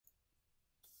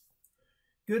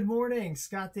Good morning,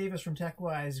 Scott Davis from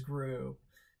TechWise Group.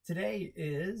 Today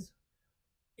is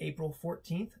April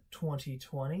 14th,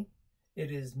 2020.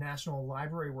 It is National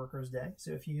Library Workers Day.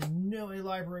 So if you know a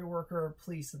library worker,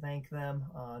 please thank them.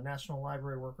 National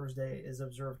Library Workers Day is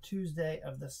observed Tuesday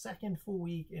of the second full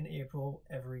week in April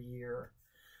every year.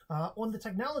 On the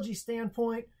technology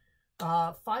standpoint,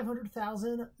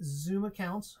 500,000 Zoom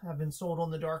accounts have been sold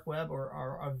on the dark web or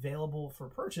are available for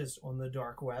purchase on the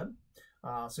dark web.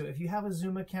 So if you have a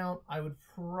Zoom account, I would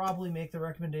probably make the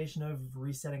recommendation of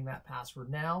resetting that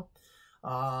password now.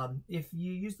 If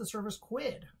you use the service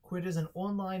Quidd, Quidd is an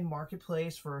online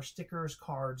marketplace for stickers,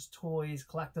 cards, toys,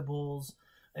 collectibles,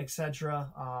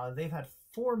 etc. They've had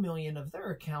 4 million of their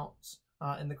accounts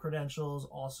and the credentials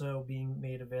also being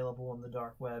made available on the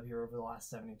dark web here over the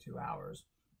last 72 hours.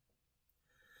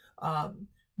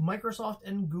 Microsoft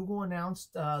and Google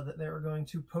announced that they were going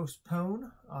to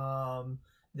postpone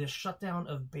the shutdown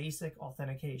of basic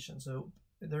authentication. So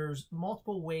there's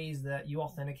multiple ways that you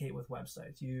authenticate with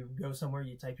websites. You go somewhere,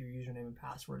 you type your username and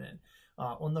password in.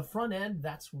 On the front end,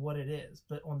 that's what it is.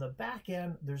 But on the back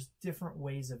end, there's different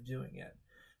ways of doing it.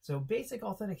 So basic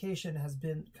authentication has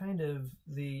been kind of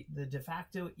the de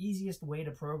facto easiest way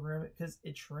to program it because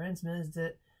it transmits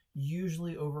it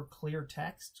usually over clear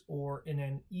text or in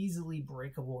an easily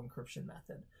breakable encryption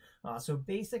method. So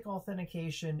basic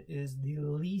authentication is the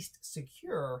least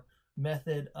secure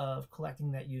method of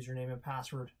collecting that username and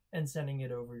password and sending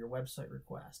it over your website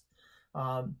request.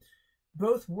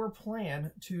 Both were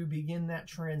planned to begin that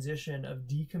transition of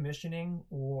decommissioning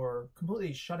or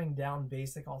completely shutting down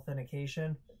basic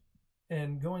authentication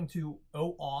and going to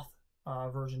OAuth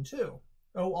version 2.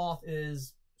 OAuth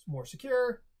is more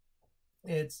secure.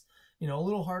 It's a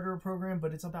little harder to program,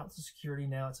 but it's about the security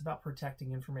now. It's about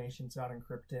protecting information. It's about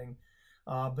encrypting.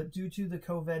 But due to the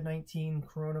COVID-19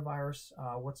 coronavirus,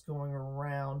 what's going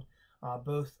around,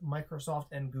 both Microsoft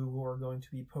and Google are going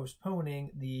to be postponing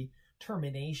the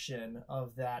termination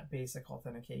of that basic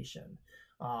authentication.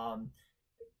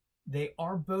 They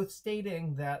are both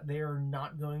stating that they are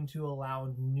not going to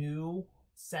allow new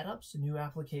setups, new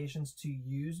applications to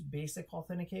use basic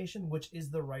authentication, which is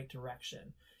the right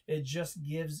direction. It just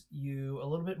gives you a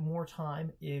little bit more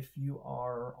time if you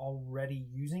are already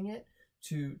using it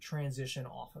to transition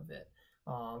off of it,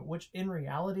 which in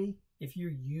reality, if you're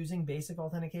using basic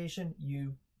authentication,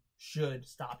 you should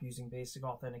stop using basic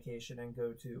authentication and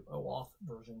go to OAuth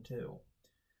version 2.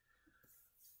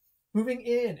 Moving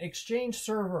in, Exchange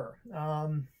Server.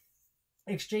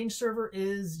 Exchange Server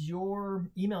is your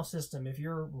email system. If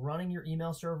you're running your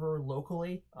email server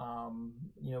locally,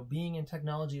 being in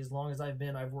technology as long as I've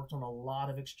been, I've worked on a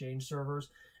lot of Exchange servers,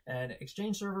 and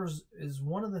Exchange servers is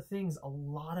one of the things a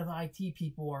lot of IT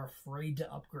people are afraid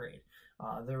to upgrade.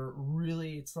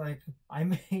 It's like, I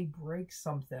may break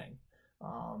something.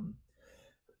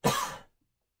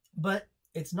 But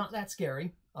it's not that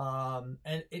scary, and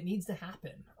it needs to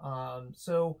happen.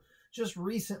 So just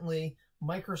recently,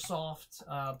 Microsoft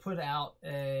put out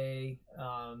a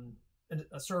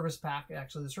service pack.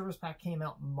 Actually, the service pack came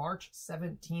out March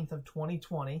 17th of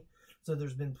 2020. So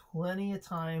there's been plenty of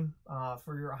time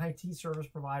for your IT service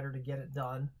provider to get it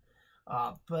done.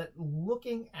 But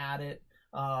looking at it,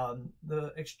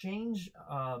 the Exchange,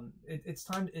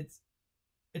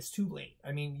 it's too late.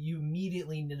 I mean, you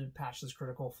immediately need to patch this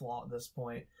critical flaw at this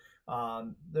point.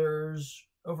 There's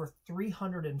over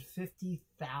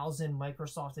 350,000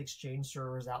 Microsoft Exchange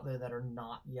servers out there that are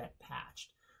not yet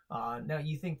patched. Now,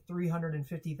 you think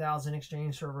 350,000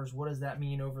 Exchange servers, what does that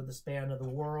mean over the span of the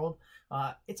world?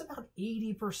 It's about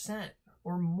 80%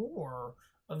 or more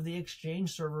of the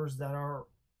Exchange servers that are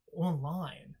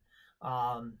online.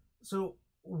 So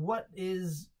what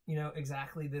is,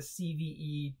 exactly the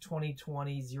CVE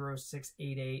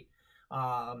 2020-0688?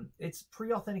 It's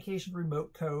pre-authentication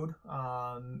remote code.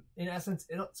 In essence,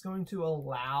 it's going to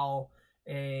allow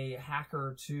a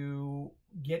hacker to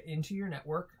get into your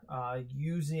network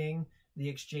using the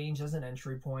Exchange as an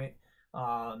entry point.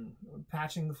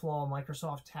 Patching the flaw,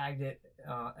 Microsoft tagged it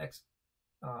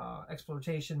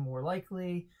exploitation more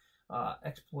likely,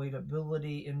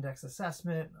 exploitability index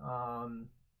assessment.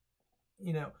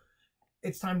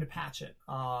 It's time to patch it.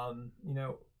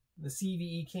 The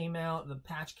CVE came out, the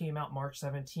patch came out March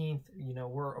 17th.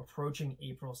 We're approaching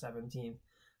April 17th.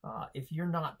 If you're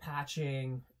not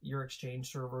patching your Exchange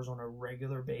servers on a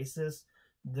regular basis,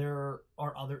 there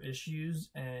are other issues,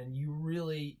 and you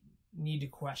really need to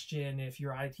question if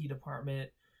your IT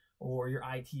department or your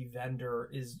IT vendor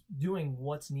is doing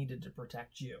what's needed to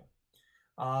protect you.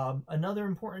 Another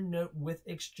important note with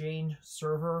Exchange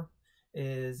Server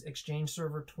is Exchange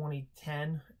Server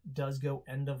 2010 does go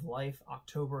end of life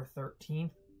October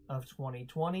 13th of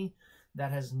 2020.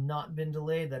 That has not been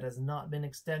delayed. That has not been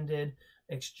extended.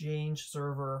 Exchange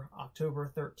server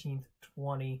October 13th,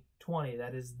 2020.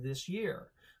 That is this year.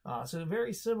 So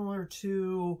very similar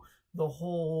to the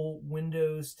whole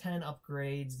Windows 10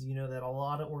 upgrades, you know, that a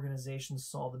lot of organizations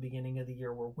saw the beginning of the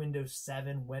year, where Windows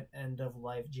 7 went end of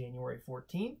life January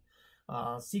 14th.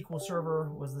 SQL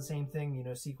Server was the same thing. You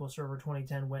know, SQL Server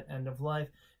 2010 went end of life,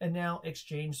 and now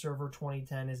Exchange Server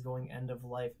 2010 is going end of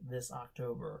life this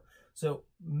October. So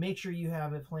make sure you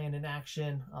have it planned in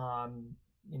action.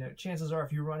 You know, chances are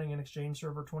if you're running an Exchange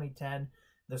Server 2010,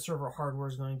 the server hardware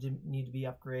is going to need to be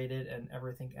upgraded and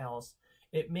everything else.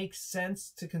 It makes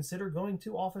sense to consider going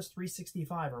to Office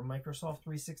 365 or Microsoft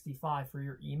 365 for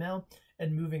your email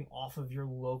and moving off of your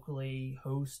locally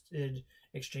hosted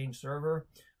Exchange server.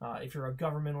 If you're a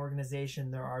government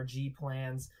organization, there are G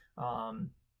plans.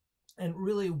 And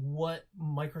really what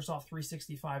Microsoft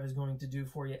 365 is going to do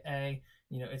for you,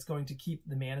 you know, it's going to keep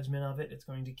the management of it. It's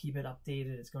going to keep it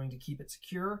updated. It's going to keep it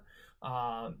secure.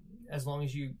 As long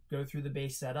as you go through the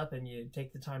base setup and you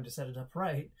take the time to set it up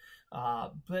right.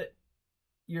 But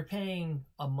you're paying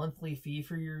a monthly fee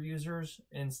for your users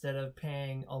instead of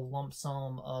paying a lump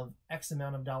sum of X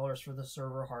amount of dollars for the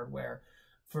server hardware,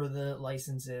 for the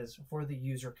licenses, for the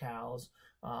user cows.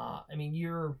 I mean,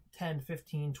 you're $10,000,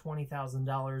 $15,000,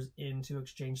 $20,000 into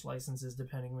Exchange licenses,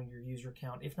 depending on your user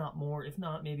count, if not more, if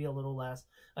not maybe a little less.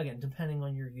 Again, depending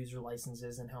on your user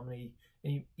licenses and how many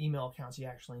email accounts you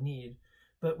actually need.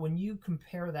 But when you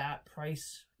compare that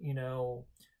price, you know,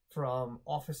 from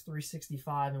Office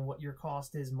 365 and what your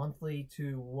cost is monthly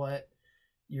to what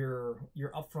your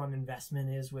upfront investment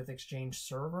is with Exchange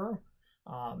Server,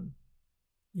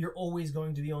 you're always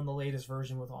going to be on the latest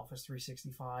version with Office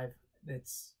 365.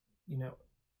 It's, you know,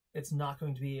 it's not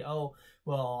going to be, oh,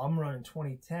 well, I'm running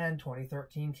 2010,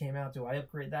 2013 came out. Do I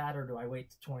upgrade that, or do I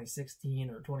wait to 2016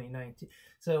 or 2019?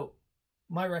 So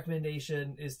my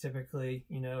recommendation is typically,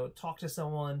 you know, talk to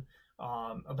someone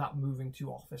about moving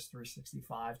to Office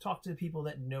 365. Talk to people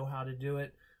that know how to do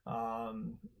it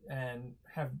and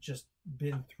have just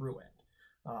been through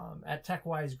it. At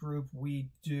TechWise Group, we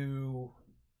do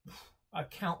a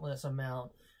countless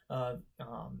amount of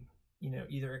you know,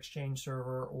 either Exchange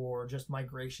Server or just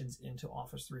migrations into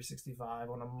Office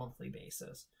 365 on a monthly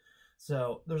basis.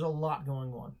 So there's a lot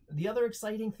going on. The other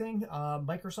exciting thing,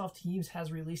 Microsoft Teams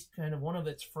has released kind of one of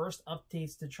its first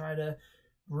updates to try to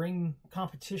bring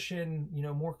competition, you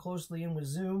know, more closely in with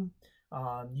Zoom.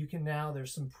 You can now,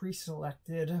 there's some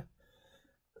pre-selected,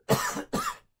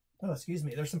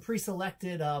 there's some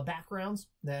pre-selected backgrounds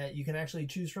that you can actually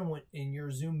choose from in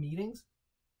your Zoom meetings.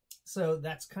 So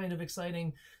that's kind of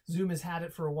exciting. Zoom has had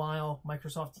it for a while.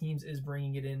 Microsoft Teams is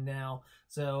bringing it in now.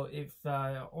 So if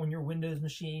on your Windows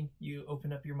machine, you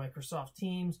open up your Microsoft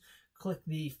Teams, click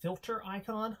the filter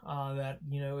icon that,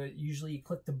 you know, usually you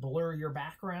click to blur your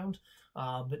background.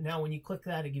 But now when you click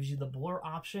that, it gives you the blur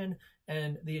option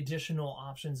and the additional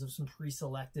options of some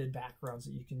pre-selected backgrounds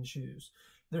that you can choose.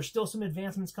 There's still some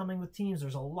advancements coming with Teams.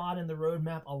 There's a lot in the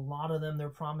roadmap. A lot of them they're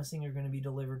promising are going to be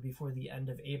delivered before the end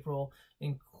of April,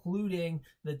 including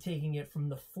the taking it from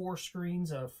the 4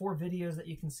 screens, 4 videos that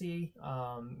you can see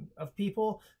of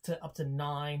people to up to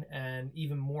 9 and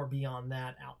even more beyond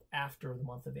that out after the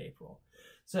month of April.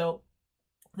 So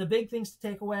the big things to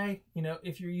take away, you know,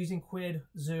 if you're using Quidd,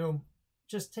 Zoom,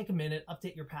 just take a minute,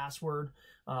 update your password.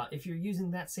 If you're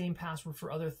using that same password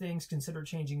for other things, consider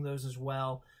changing those as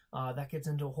well. That gets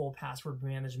into a whole password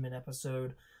management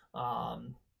episode.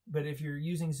 But if you're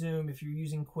using Zoom, if you're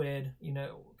using Quidd, you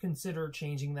know, consider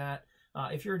changing that.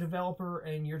 If you're a developer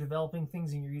and you're developing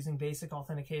things and you're using basic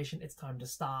authentication, it's time to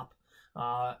stop.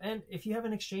 And if you have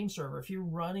an Exchange server, if you're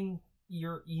running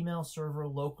your email server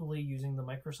locally using the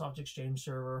Microsoft Exchange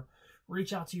server,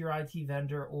 reach out to your IT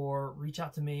vendor or reach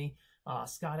out to me,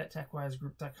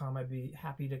 Scott@techwisegroup.com. I'd be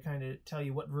happy to kind of tell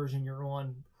you what version you're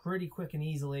on pretty quick and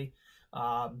easily.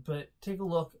 But take a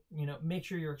look, you know, make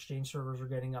sure your Exchange servers are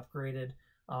getting upgraded.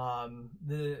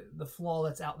 The flaw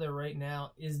that's out there right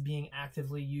now is being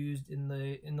actively used in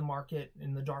the market,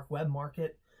 in the dark web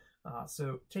market.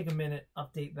 So take a minute,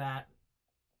 update that,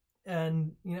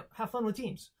 and, you know, have fun with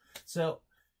Teams. So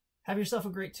have yourself a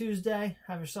great Tuesday.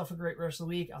 Have yourself a great rest of the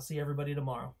week. I'll see everybody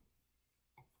tomorrow.